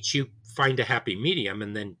my overreach you find a happy medium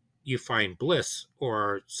and then you find bliss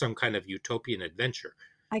or some kind of utopian adventure.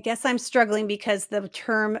 I guess I'm struggling because the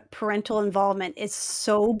term parental involvement is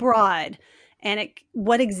so broad, and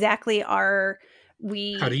what exactly are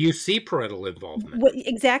How do we you see parental involvement? what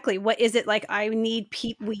exactly, what is it like? I need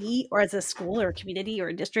we, or as a school or a community or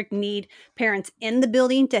a district, need parents in the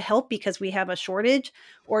building to help because we have a shortage,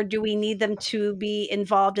 or do we need them to be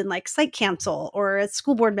involved in like site council or as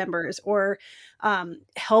school board members, or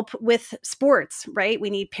help with sports, right? We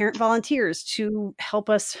need parent volunteers to help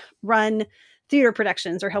us run theater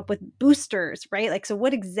productions or help with boosters, right? Like, so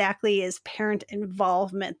what exactly is parent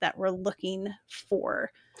involvement that we're looking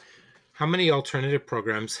for? How many alternative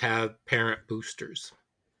programs have parent boosters?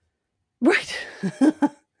 Right.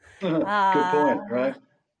 Good uh point, right?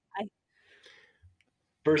 I,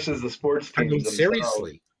 Versus the sports I mean, teams themselves.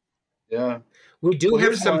 seriously. Yeah. We do Well,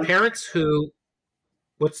 have here's some one. parents who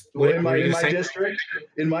Well, what were you in going to my say?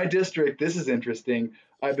 district, this is interesting.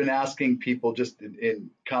 I've been asking people just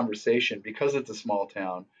in conversation because it's a small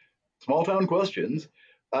town questions.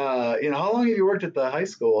 How long have you worked at the high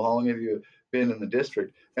school? How long have you been in the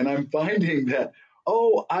district? And I'm finding that,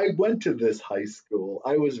 oh, I went to this high school.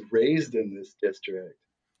 I was raised in this district.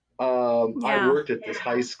 I've yeah. worked at this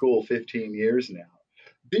high school 15 years now.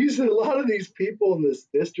 A lot of these people in this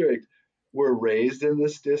district were raised in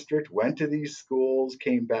this district, went to these schools,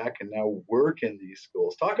 came back, and now work in these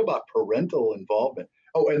schools. Talk about parental involvement.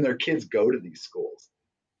 Oh, and their kids go to these schools.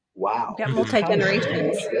 We've Wow, got it's Hmm. multi kind of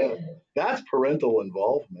generations. yeah, that's parental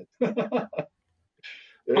involvement.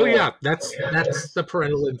 Oh Yeah, yeah, that's the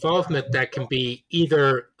parental involvement that can be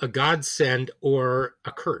either a godsend or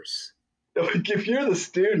a curse. like if you're the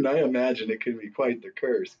student, I imagine it could be quite the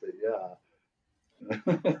curse. But yeah,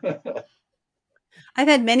 I've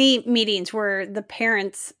had many meetings where the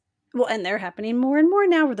parents, well, and they're happening more and more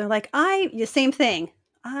now, where they're like, the same thing.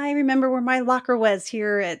 I remember where my locker was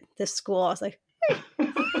here at this school. I was like,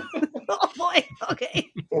 oh boy,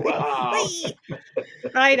 okay. wow. Whee!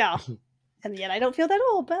 I know. And yet I don't feel that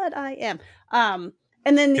old, but I am. Um,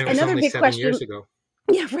 and then And it was another only big 7 years question. ago.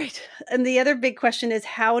 Yeah, right. And the other big question is,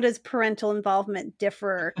 how does parental involvement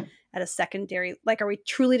differ at a secondary? Like, are we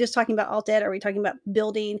truly just talking about alt ed? Are we talking about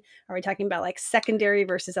building? Are we talking about like secondary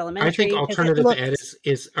versus I think elementary? Because it alternative ed looks,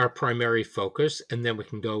 is our primary focus, and then we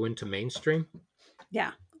can go into mainstream.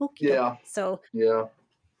 yeah, okie doke. Yeah, So yeah.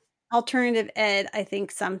 alternative ed, I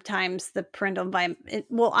think sometimes the parental environment,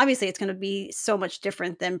 well, obviously it's going to be so much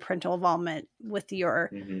different than parental involvement with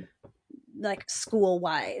your Hmm. like school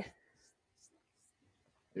wide.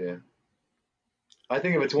 Yeah. I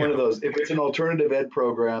think if it's one of Yeah, those, if it's an alternative ed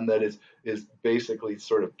program that is basically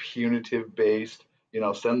sort of punitive based,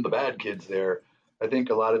 send the bad kids there. I think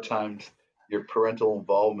a lot of times your parental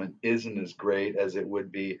involvement isn't as great as it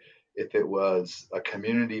would be if it was a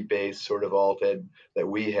community based sort of alt ed that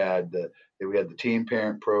we had. We had the teen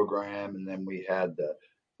parent program, and then we had the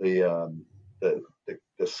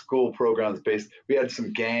the school program that's based. We had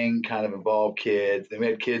some gang kind of involved kids. They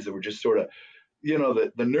had kids that were just sort of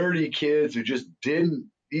the nerdy kids who just didn't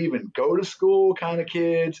even go to school kind of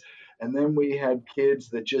kids. And then we had kids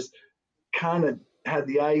that just kind of had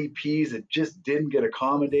the IEPs that just didn't get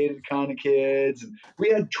accommodated kind of kids. And we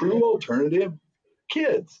had true alternative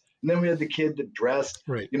kids. And then we had the kid that dressed,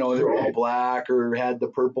 Right. they were all black or had the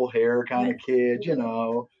purple hair kind Right. of kid,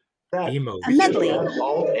 that A we Emos. just medley. had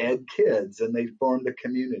alt ed kids and they formed a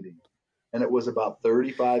community. And it was about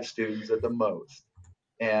 35 students at the most.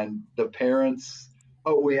 And the parents,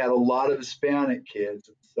 we had a lot of Hispanic kids,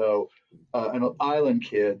 so and island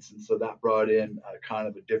kids, and so that brought in kind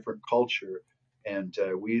of a different culture. And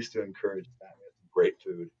we used to encourage that. We had some great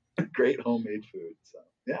food, great homemade food. So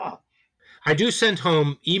yeah, I do send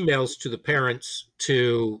home emails to the parents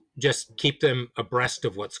to just keep them abreast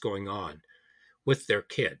of what's going on with their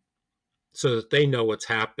kid so that they know what's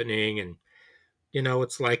happening. And,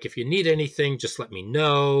 it's like, if you need anything, just let me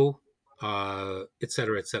know, et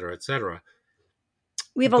cetera, et cetera, et cetera.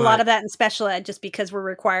 We have a lot of But, that in special ed just because we're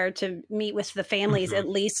required to meet with the families mm-hmm, at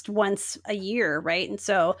least once a year, right? And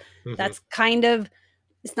so mm-hmm, that's kind of,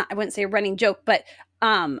 it's not, I wouldn't say a running joke, but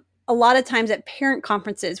a lot of times at parent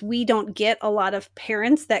conferences, we don't get a lot of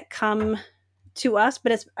parents that come to us,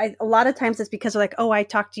 but a lot of times it's because they're like, oh, I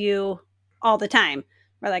talk to you all the time.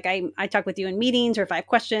 Or like I talk with you in meetings or if I have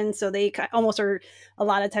questions. So they almost are a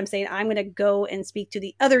lot of times saying, I'm going to go and speak to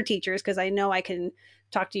the other teachers because I know I can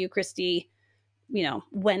talk to you, Christy,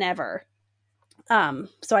 whenever.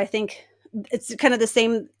 So I think it's kind of the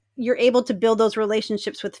same. You're able to build those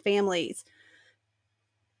relationships with families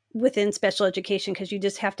within special education because you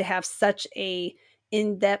just have to have such a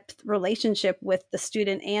in-depth relationship with the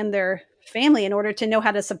student and their family in order to know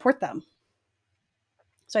how to support them.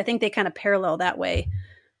 So I think they kind of parallel that way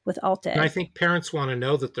with alt and I ed. think parents want to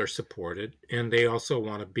know that they're supported, and they also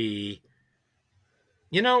want to be,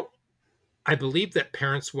 you know, I believe that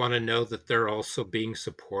parents want to know that they're also being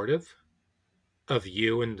supportive of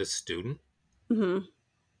you and the student Mm-hmm.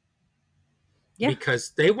 Yeah.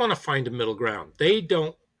 because they want to find a middle ground. They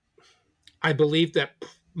don't, I believe that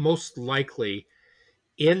most likely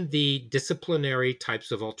in the disciplinary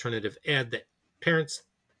types of alternative ed, that parents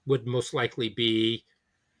would most likely be,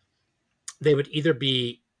 they would either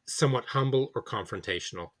be somewhat humble or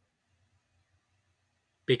confrontational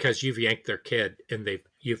because you've yanked their kid and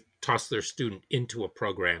you've tossed their student into a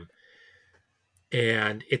program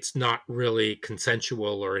and it's not really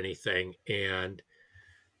consensual or anything, and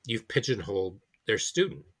you've pigeonholed their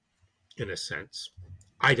student in a sense.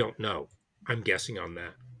 I don't know. I'm guessing on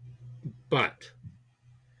that. But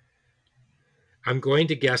I'm going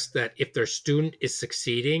to guess that if their student is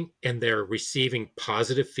succeeding and they're receiving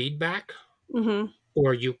positive feedback, Mm-hmm.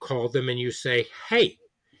 or you call them and you say, "Hey,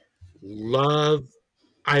 love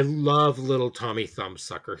I love little Tommy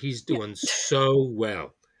Thumbsucker. He's Yeah. doing so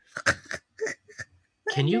well.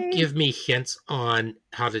 Can you Okay. give me hints on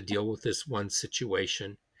how to deal with this one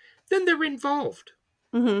situation?" Then they're involved.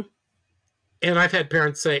 Mm-hmm. And I've had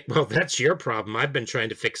parents say, "Well, that's your problem. I've been trying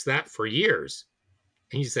to fix that for years."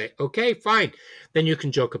 And you say, "Okay, fine." Then you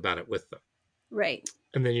can joke about it with them. Right.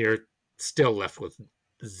 And then you're still left with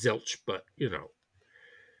zilch, but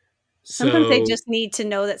Sometimes they So, just need to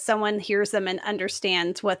know that someone hears them and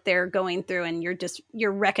understands what they're going through, and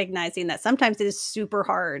you're recognizing that sometimes it is super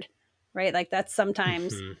hard, right? Like that's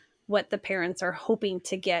sometimes mhm, what the parents are hoping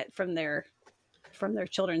to get from their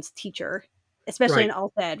children's teacher, especially in right.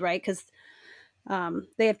 alt ed, right? Because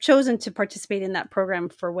they have chosen to participate in that program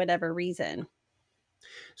for whatever reason.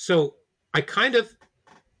 So I kind of,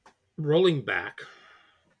 rolling back,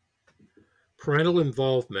 parental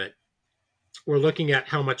involvement, we're looking at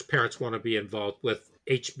how much parents want to be involved with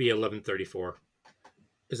HB 1134.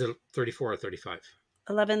 Is it 34 or 35?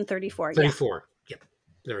 1134, yeah. 34. Yep,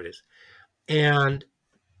 there it is. And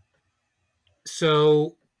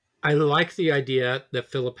so I like the idea that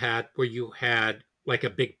Philip had where you had like a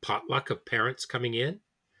big potluck of parents coming in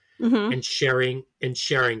Mm-hmm. and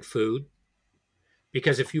sharing food,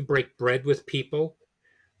 because if you break bread with people,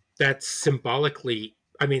 that's symbolically,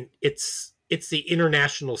 I mean, it's the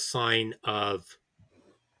international sign of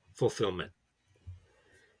fulfillment.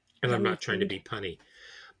 And I'm Yummy not trying to food. be punny,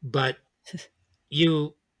 but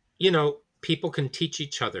you people can teach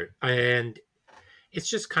each other, and it's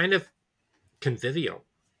just kind of convivial,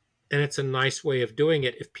 and it's a nice way of doing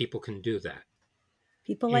it if people can do that.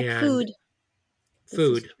 People like And food. This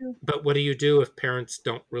is food, true. but what do you do if parents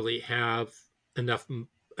don't really have enough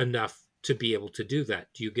enough to be able to do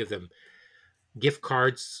that? Do you give them gift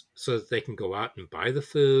cards so that they can go out and buy the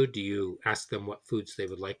food? Do you ask them what foods they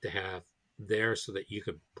would like to have there so that you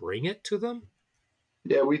could bring it to them?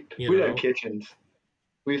 yeah, You we'd have know? kitchens.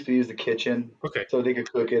 We used to use the kitchen Okay. so they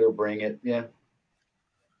could cook it or bring it. Yeah,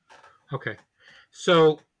 Okay.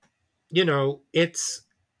 So, it's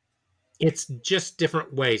it's just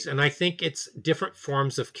different ways. And I think it's different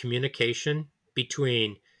forms of communication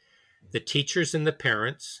between the teachers and the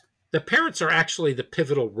parents. The parents are actually the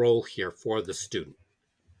pivotal role here for the student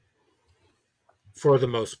for the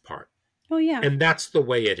most part. Oh yeah. And that's the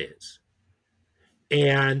way it is.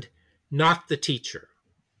 And not the teacher.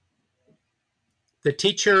 The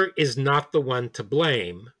teacher is not the one to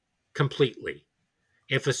blame completely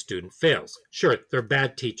if a student fails. Sure, they're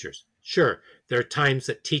bad teachers. Sure, there are times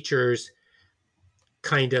that teachers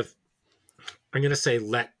kind of, I'm going to say,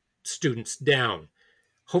 let students down.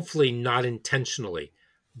 Hopefully not intentionally,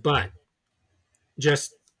 but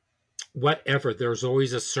just whatever. There's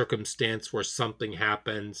always a circumstance where something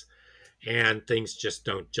happens and things just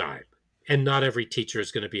don't jibe. And not every teacher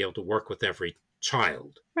is going to be able to work with every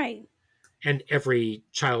child. Right. And every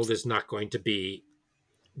child is not going to be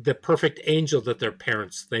the perfect angel that their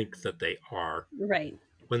parents think that they are Right.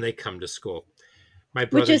 when they come to school. My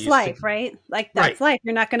Which brother is used to, life, right? Like right. that's life.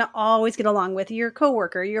 You're not going to always get along with your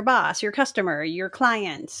coworker, your boss, your customer, your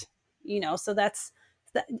client, so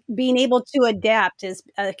being able to adapt is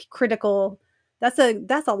a critical, that's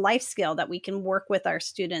a life skill that we can work with our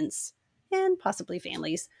students and possibly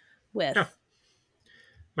families Yeah. with.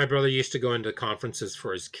 My brother used to go into conferences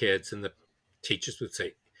for his kids, and the teachers would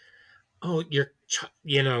say, "Oh,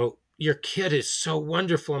 your kid is so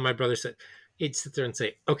wonderful." And my brother said, he'd sit there and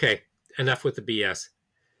say, "Okay, enough with the BS.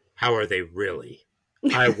 How are they really?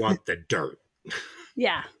 I want the dirt."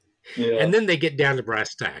 Yeah. Yeah. And then they get down to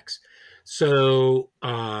brass tacks. So,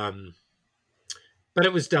 but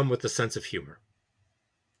it was done with a sense of humor.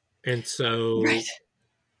 And Right. so,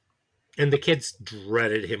 and the kids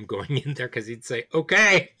dreaded him going in there because he'd say,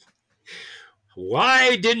 "Okay,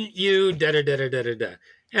 why didn't you da da da da da da da?"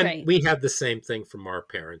 And Right. we had the same thing from our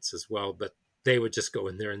parents as well, but they would just go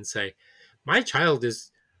in there and say, "My child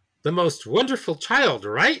is the most wonderful child,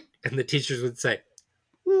 right?" And the teachers would say,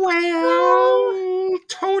 No. "Well,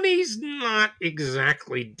 Tony's not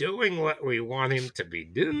exactly doing what we want him to be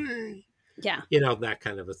doing." Yeah. That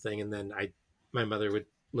kind of a thing. And then my mother would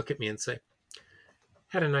look at me and say,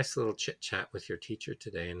 "Had a nice little chit chat with your teacher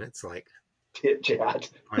today." And it's like, Chit chat.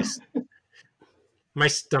 my, my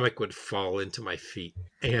stomach would fall into my feet.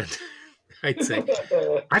 And I'd say,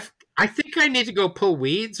 I think I need to go pull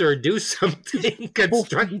weeds or do something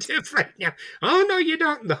constructive right now. "Oh, no, you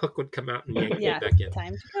don't." And the hook would come out and yank me Yeah. back in.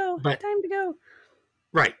 Time to go. But, Time to go.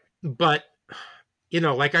 right. But,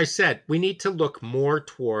 like I said, we need to look more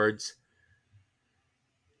towards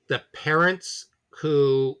the parents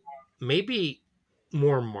who maybe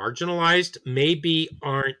more marginalized, maybe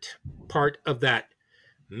aren't part of that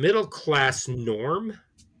middle class norm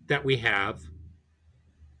that we have,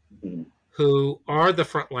 who are the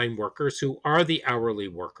frontline workers, who are the hourly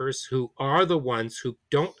workers, who are the ones who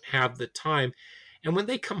don't have the time. And when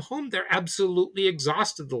they come home, they're absolutely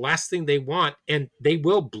exhausted. The last thing they want, and they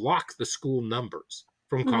will block the school numbers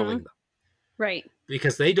from Mm-hmm. calling them Right.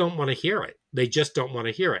 because they don't want to hear it. They just don't want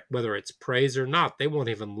to hear it, whether it's praise or not. They won't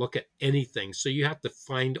even look at anything. So you have to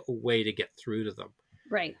find a way to get through to them.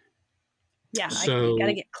 Right. Yeah. You got to So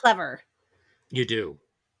get clever. you do.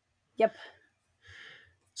 Yep.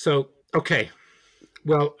 So, okay.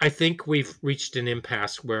 Well, I think we've reached an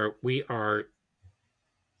impasse where we are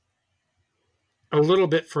a little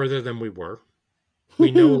bit further than we were.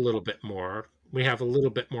 We know a little bit more. We have a little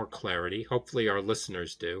bit more clarity. Hopefully, our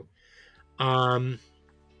listeners do.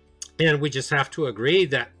 And we just have to agree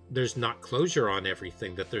that there's not closure on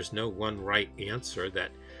everything, that there's no one right answer, that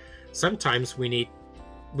sometimes we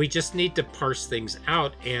just need to parse things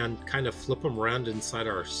out and kind of flip them around inside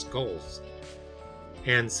our skulls.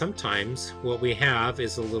 And sometimes what we have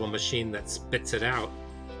is a little machine that spits it out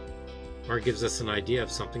or gives us an idea of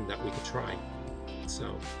something that we could try.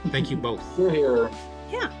 So thank you both. We're here.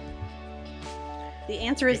 Yeah. The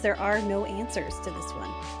answer is there are no answers to this one.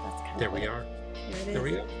 That's kind There of we are. There it is. There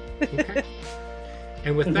we go. Okay.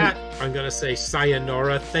 And with that, I'm going to say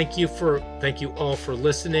sayonara. Thank you all for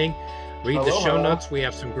listening. Read the show notes. We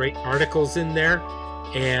have some great articles in there.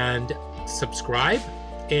 And subscribe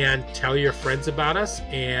and tell your friends about us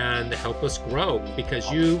and help us grow, because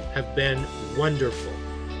you have been wonderful.